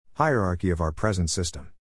Hierarchy of our present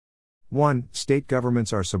system. 1. State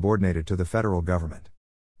governments are subordinated to the federal government.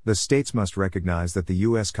 The states must recognize that the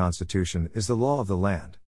U.S. Constitution is the law of the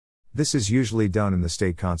land. This is usually done in the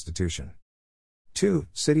state constitution. 2.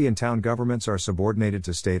 City and town governments are subordinated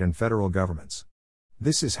to state and federal governments.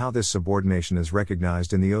 This is how this subordination is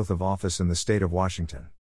recognized in the oath of office in the state of Washington.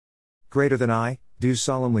 Greater than I, do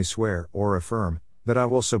solemnly swear, or affirm, that I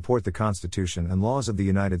will support the Constitution and laws of the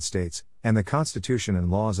United States, and the Constitution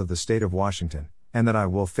and laws of the state of Washington, and that I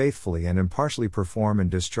will faithfully and impartially perform and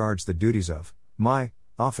discharge the duties of my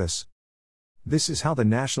office. This is how the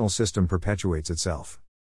national system perpetuates itself.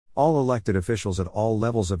 All elected officials at all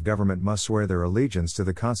levels of government must swear their allegiance to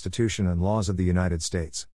the Constitution and laws of the United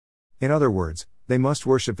States. In other words, they must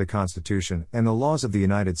worship the Constitution and the laws of the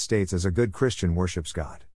United States as a good Christian worships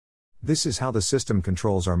God. This is how the system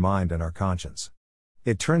controls our mind and our conscience.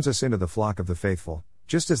 It turns us into the flock of the faithful,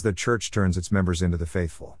 just as the church turns its members into the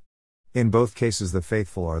faithful. In both cases, the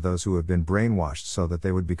faithful are those who have been brainwashed so that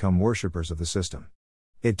they would become worshippers of the system.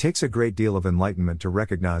 It takes a great deal of enlightenment to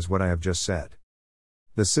recognize what I have just said.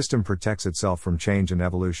 The system protects itself from change and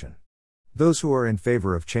evolution. Those who are in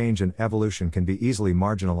favor of change and evolution can be easily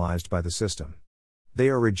marginalized by the system. They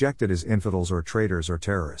are rejected as infidels or traitors or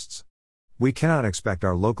terrorists. We cannot expect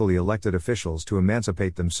our locally elected officials to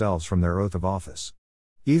emancipate themselves from their oath of office.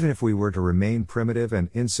 Even if we were to remain primitive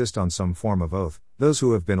and insist on some form of oath, those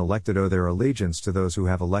who have been elected owe their allegiance to those who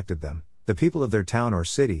have elected them, the people of their town or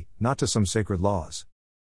city, not to some sacred laws.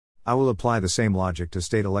 I will apply the same logic to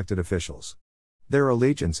state elected officials. Their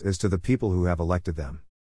allegiance is to the people who have elected them.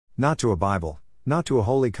 Not to a Bible, not to a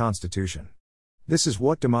holy constitution. This is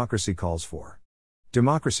what democracy calls for.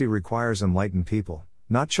 Democracy requires enlightened people,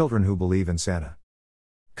 not children who believe in Santa.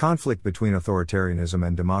 Conflict between authoritarianism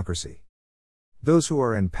and democracy. Those who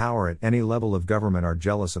are in power at any level of government are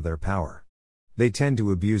jealous of their power. They tend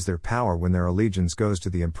to abuse their power when their allegiance goes to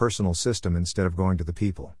the impersonal system instead of going to the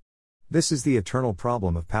people. This is the eternal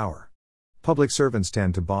problem of power. Public servants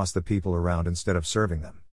tend to boss the people around instead of serving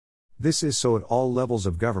them. This is so at all levels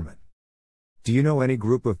of government. Do you know any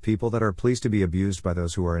group of people that are pleased to be abused by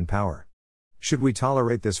those who are in power? Should we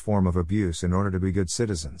tolerate this form of abuse in order to be good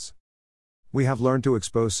citizens? We have learned to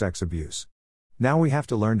expose sex abuse. Now we have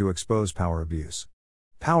to learn to expose power abuse.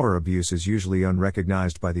 Power abuse is usually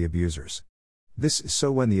unrecognized by the abusers. This is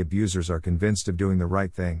so when the abusers are convinced of doing the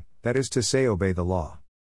right thing, that is to say, obey the law.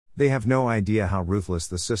 They have no idea how ruthless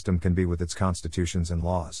the system can be with its constitutions and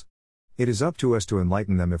laws. It is up to us to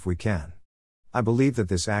enlighten them if we can. I believe that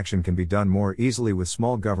this action can be done more easily with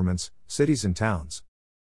small governments, cities and towns.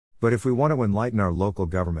 But if we want to enlighten our local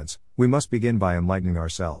governments, we must begin by enlightening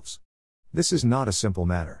ourselves. This is not a simple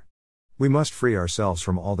matter. We must free ourselves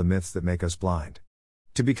from all the myths that make us blind.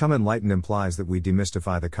 To become enlightened implies that we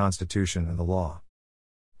demystify the Constitution and the law.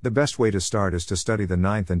 The best way to start is to study the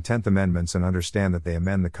 9th and 10th Amendments and understand that they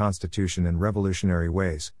amend the Constitution in revolutionary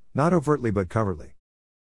ways, not overtly but covertly.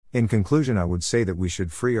 In conclusion, I would say that we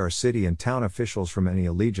should free our city and town officials from any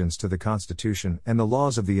allegiance to the Constitution and the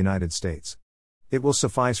laws of the United States. It will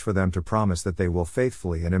suffice for them to promise that they will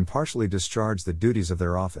faithfully and impartially discharge the duties of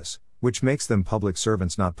their office, which makes them public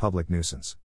servants, not public nuisance.